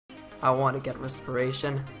I want to get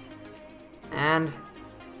respiration. And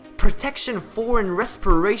protection 4 and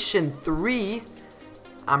respiration 3.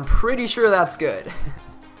 I'm pretty sure that's good.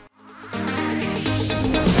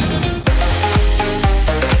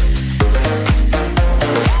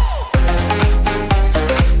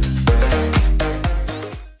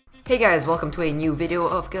 Hey guys, welcome to a new video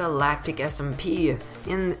of Galactic SMP.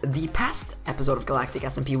 In the past episode of Galactic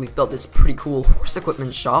SMP, we've built this pretty cool horse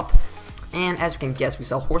equipment shop. And as you can guess, we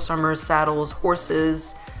sell horse armor, saddles,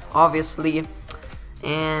 horses, obviously.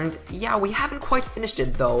 And yeah, we haven't quite finished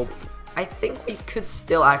it though. I think we could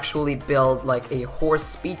still actually build like a horse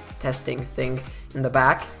speed testing thing in the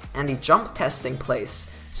back and a jump testing place.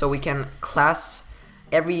 So we can class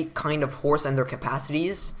every kind of horse and their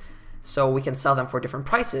capacities, so we can sell them for different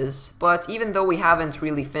prices. But even though we haven't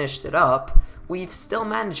really finished it up, we've still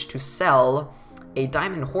managed to sell a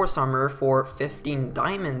diamond horse armor for 15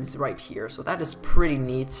 diamonds right here, so that is pretty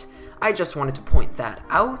neat. I just wanted to point that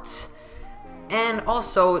out. And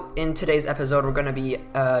also in today's episode we're gonna be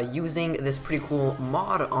using this pretty cool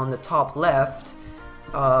mod on the top left.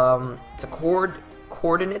 It's a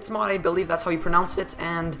coordinates mod, I believe that's how you pronounce it,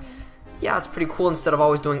 and yeah, it's pretty cool. Instead of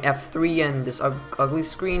always doing F3 and this ugly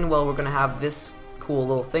screen, well, we're gonna have this cool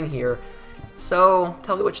little thing here. So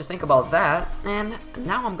tell me what you think about that. And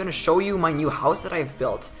now I'm gonna show you my new house that I've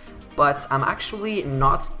built, but I'm actually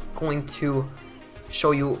not going to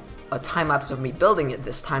show you a time lapse of me building it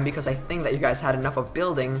this time, because I think that you guys had enough of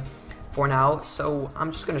building for now. So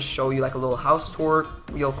I'm just gonna show you like a little house tour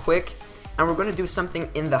real quick, and we're gonna do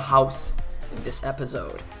something in the house in this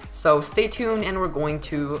episode. So stay tuned, and we're going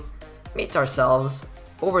to meet ourselves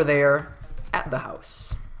over there at the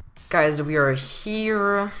house. Guys, we are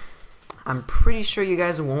here. I'm pretty sure you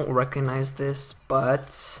guys won't recognize this,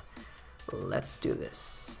 but let's do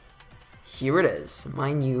this. Here it is,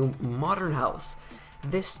 my new modern house.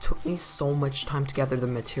 This took me so much time to gather the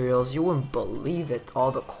materials, you wouldn't believe it.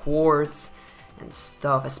 All the quartz and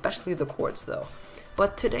stuff, especially the quartz though.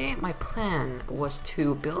 But today my plan was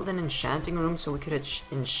to build an enchanting room so we could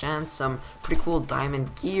enchant some pretty cool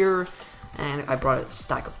diamond gear. And I brought a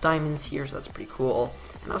stack of diamonds here, so that's pretty cool.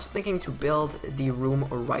 And I was thinking to build the room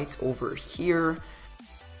right over here.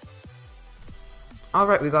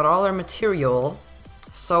 Alright, we got all our material.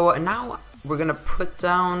 So now we're gonna put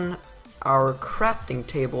down our crafting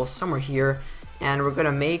table somewhere here, and we're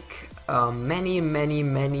gonna make well,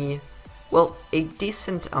 a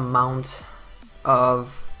decent amount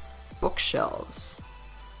of bookshelves.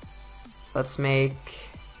 Let's make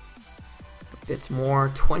a bit more.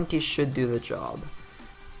 20 should do the job.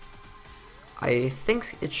 I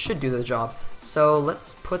think it should do the job. So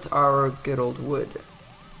let's put our good old wood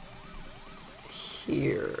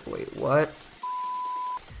here. Wait, what?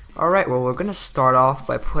 Alright, well, we're gonna start off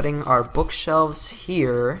by putting our bookshelves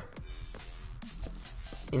here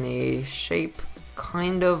in a shape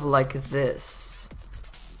kind of like this.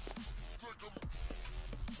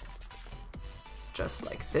 Just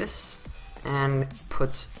like this. And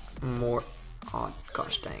put more. Oh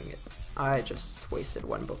gosh dang it. I just wasted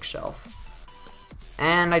one bookshelf.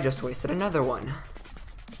 And I just wasted another one.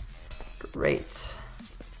 Great.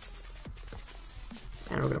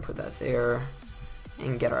 And we're gonna put that there.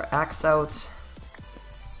 And get our axe out.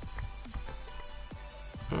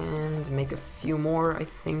 And make a few more, I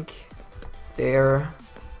think. There.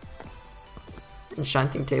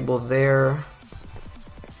 Enchanting table there.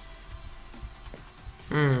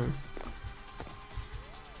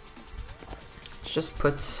 Let's just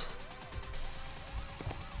put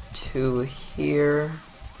 2 here.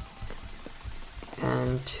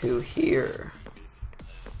 And 2 here.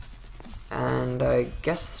 And I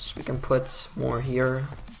guess we can put more here,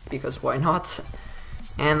 because why not?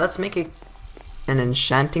 And let's make an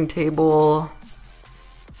enchanting table.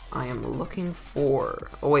 I am looking for...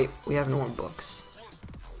 oh wait, we have no more books.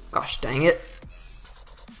 Gosh dang it.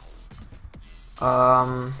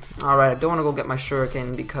 Alright, I don't want to go get my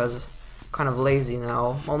shuriken because I'm kind of lazy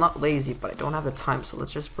now. Well, not lazy, but I don't have the time, so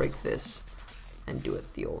let's just break this and do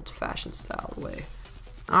it the old-fashioned style way.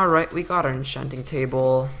 Alright, we got our enchanting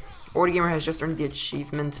table. Gamer has just earned the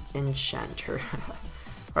achievement Enchanter.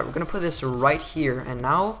 Alright, we're gonna put this right here, and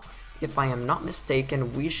now, if I am not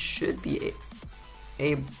mistaken, we should be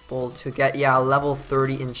able to get, yeah, level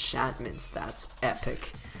 30 enchantments. That's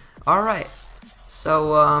epic. Alright,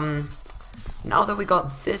 so, now that we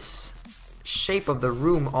got this shape of the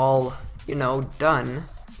room all, you know, done,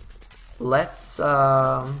 let's,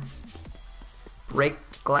 break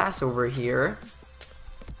glass over here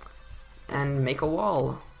and make a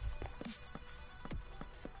wall.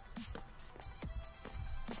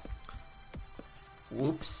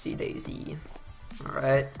 Whoopsie daisy.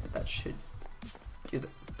 Alright, that should do the...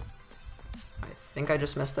 I think I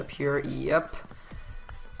just messed up here. Yep.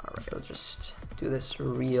 Alright, I'll just do this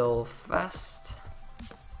real fast.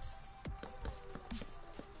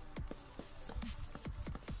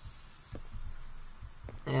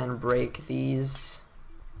 And break these.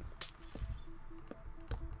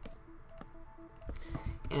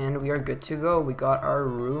 And we are good to go. We got our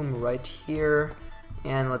room right here.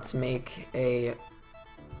 And let's make a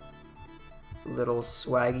little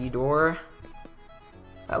swaggy door.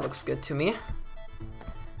 That looks good to me.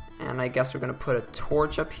 And I guess we're gonna put a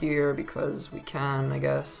torch up here because we can, I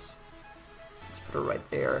guess. Let's put it right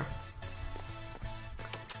there.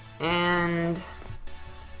 And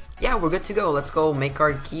yeah, we're good to go. Let's go make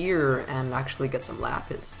our gear and actually get some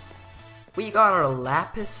lapis. We got our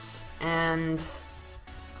lapis, and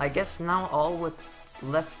I guess now all what's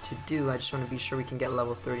left to do, I just want to be sure we can get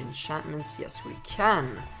level 30 enchantments. Yes, we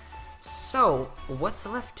can. So, what's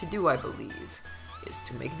left to do, I believe, is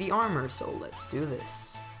to make the armor, so let's do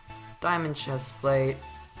this. Diamond chest plate,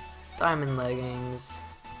 diamond leggings,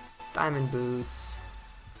 diamond boots,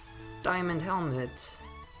 diamond helmet,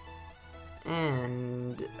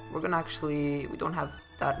 and we're gonna actually, we don't have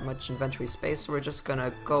that much inventory space, so we're just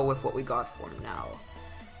gonna go with what we got for now.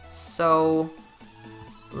 So,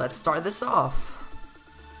 let's start this off.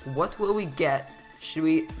 What will we get? Should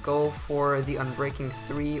we go for the Unbreaking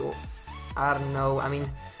 3, or I don't know, I mean,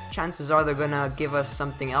 chances are they're gonna give us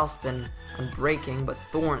something else than Unbreaking, but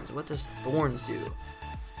Thorns, what does Thorns do?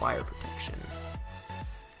 Fire protection.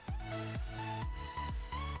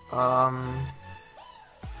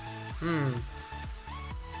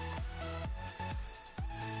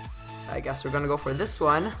 I guess we're gonna go for this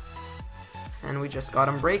one. And we just got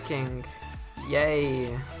Unbreaking.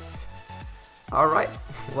 Yay. Alright,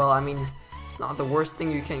 well, I mean, it's not the worst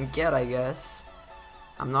thing you can get, I guess.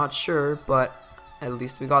 I'm not sure, but at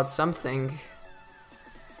least we got something.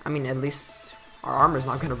 I mean, at least our armor's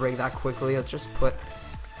not gonna break that quickly. Let's just put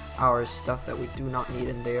our stuff that we do not need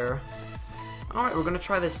in there. Alright, we're gonna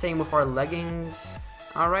try the same with our leggings.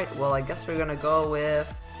 Alright, well, I guess we're gonna go with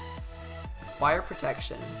fire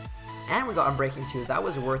protection. And we got Unbreaking too. That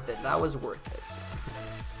was worth it. That was worth it.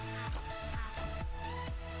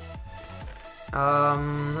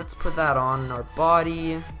 Let's put that on our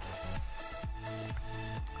body.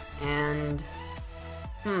 And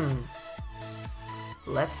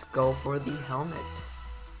let's go for the helmet.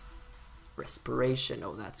 Respiration.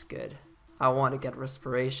 Oh, that's good. I want to get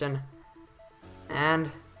respiration.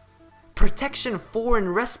 And protection 4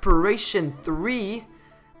 and respiration 3.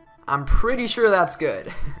 I'm pretty sure that's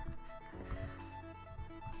good.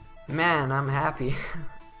 Man, I'm happy.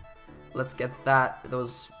 Let's get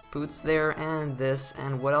those boots there, and this,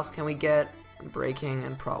 and what else can we get? Unbreaking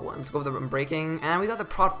and Prot 1. Let's go with the Unbreaking, and we got the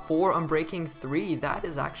Prot 4 Unbreaking 3. That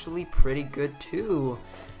is actually pretty good too.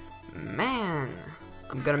 Man,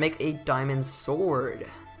 I'm gonna make a diamond sword.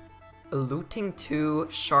 Looting 2,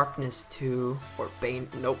 Sharpness 2, or Bane,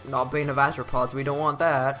 nope, not Bane of Arthropods, we don't want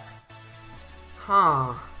that.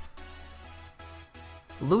 Huh.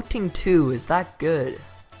 Looting 2, is that good?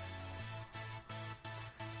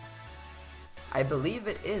 I believe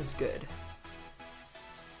it is good.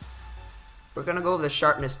 We're gonna go with the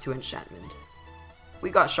Sharpness 2 enchantment. We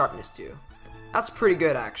got Sharpness 2. That's pretty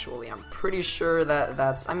good, actually. I'm pretty sure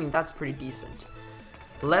that's pretty decent.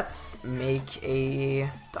 Let's make a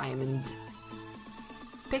diamond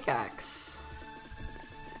pickaxe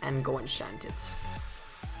and go enchant it.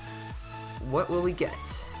 What will we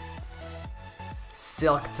get?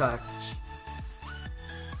 Silk Touch.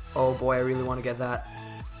 Oh boy, I really want to get that.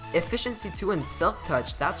 Efficiency 2 and Silk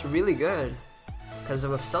Touch, that's really good. Because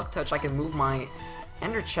with Silk Touch I can move my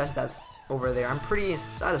ender chest that's over there. I'm pretty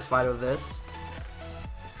satisfied with this.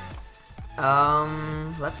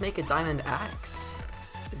 Let's make a diamond axe.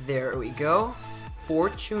 There we go.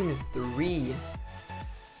 Fortune 3.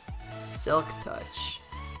 Silk Touch.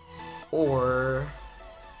 Or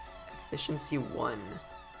Efficiency 1.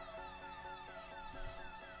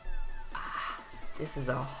 This is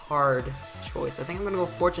a hard choice. I think I'm gonna go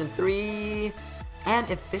Fortune 3 and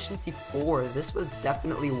Efficiency 4. This was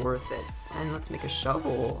definitely worth it. And let's make a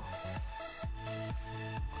shovel.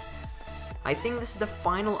 I think this is the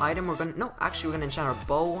final item we're gonna, no, actually we're gonna enchant our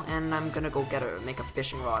bow, and I'm gonna go make a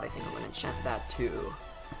fishing rod. I think I'm gonna enchant that too.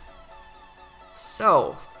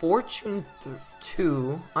 So, Fortune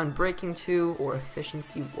 2, Unbreaking 2, or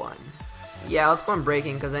Efficiency 1. Yeah, let's go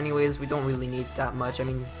Unbreaking, because anyways, we don't really need that much. I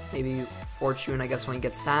mean, maybe Fortune, I guess, when you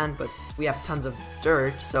get sand, but we have tons of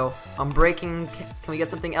dirt, so Unbreaking, can we get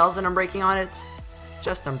something else than Unbreaking on it?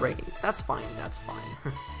 Just Unbreaking. That's fine, that's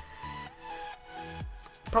fine.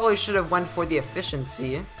 Probably should have went for the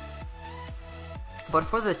Efficiency, But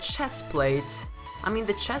for the chest plate, I mean,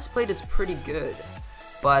 the chest plate is pretty good,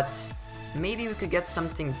 but maybe we could get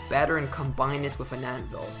something better and combine it with an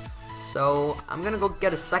anvil. So I'm gonna go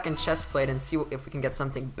get a second chest plate and see if we can get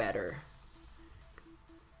something better.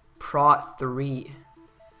 Prot 3.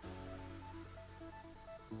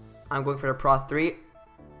 I'm going for the Prot 3.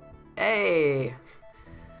 Hey!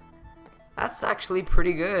 That's actually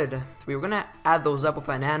pretty good. We were gonna add those up with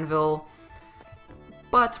an anvil,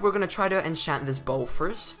 but we're gonna try to enchant this bow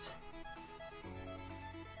first.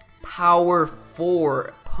 Power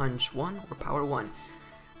 4. Punch 1 or power 1?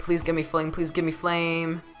 Please give me flame, please give me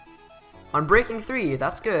flame. Unbreaking 3,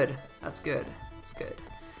 that's good. That's good. That's good.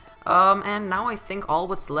 And now I think all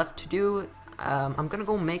what's left to do, I'm gonna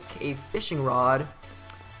go make a fishing rod,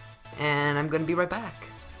 and I'm gonna be right back.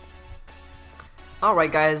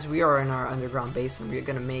 Alright guys, we are in our underground base and we're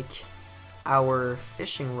gonna make our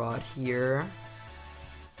fishing rod here.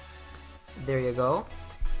 There you go.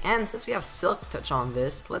 And since we have silk touch on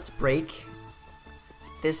this, let's break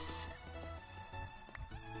this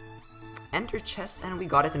ender chest, and we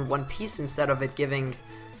got it in one piece instead of it giving,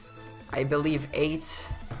 I believe,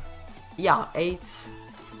 8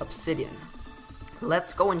 obsidian.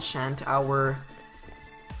 Let's go enchant our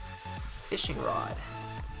fishing rod.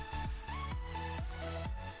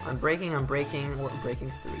 I'm breaking, or breaking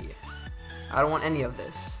 3. I don't want any of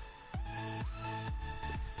this.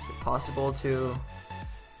 Is it possible to...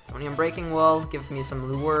 It's only unbreaking. Well, give me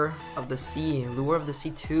some lure of the sea. Lure of the sea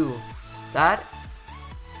 2. That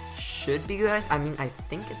should be good. I mean, I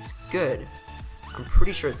think it's good. I'm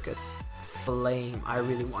pretty sure it's good. Flame. I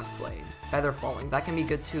really want flame. Feather falling. That can be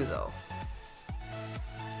good too, though.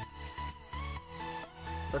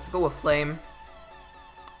 Let's go with flame.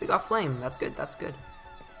 We got flame. That's good. That's good.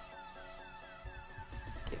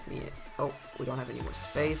 Give me it. Oh, we don't have any more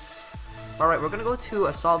space. Alright, we're gonna go to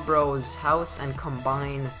Assault Bro's house and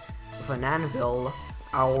combine with an anvil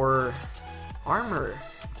our armor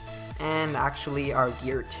and actually our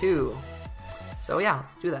gear too. So yeah,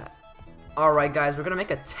 let's do that. Alright guys, we're gonna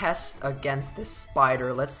make a test against this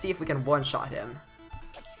spider. Let's see if we can one-shot him.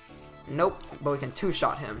 Nope, but we can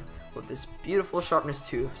two-shot him with this beautiful sharpness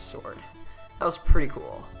 2 sword. That was pretty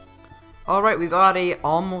cool. Alright, we got a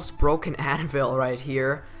almost broken anvil right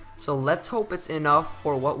here. So let's hope it's enough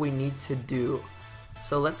for what we need to do.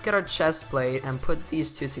 So let's get our chest plate and put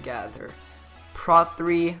these two together. Prot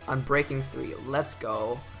 3, Unbreaking 3. Let's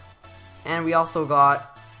go. And we also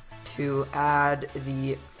got to add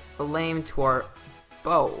the flame to our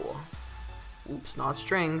bow. Oops, not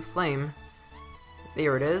string, flame.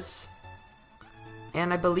 There it is.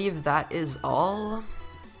 And I believe that is all.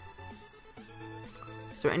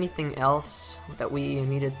 Is there anything else that we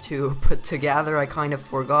needed to put together? I kind of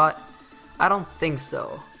forgot. I don't think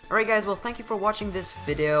so. Alright guys, well thank you for watching this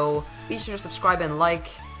video. Be sure to subscribe and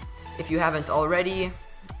like if you haven't already.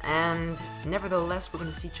 And nevertheless, we're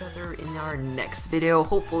going to see each other in our next video.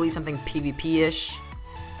 Hopefully something PvP-ish,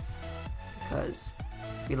 because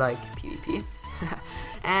we like PvP.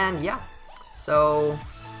 And yeah, so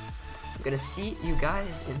I'm going to see you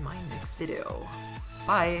guys in my next video.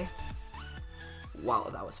 Bye. Wow,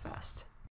 that was fast.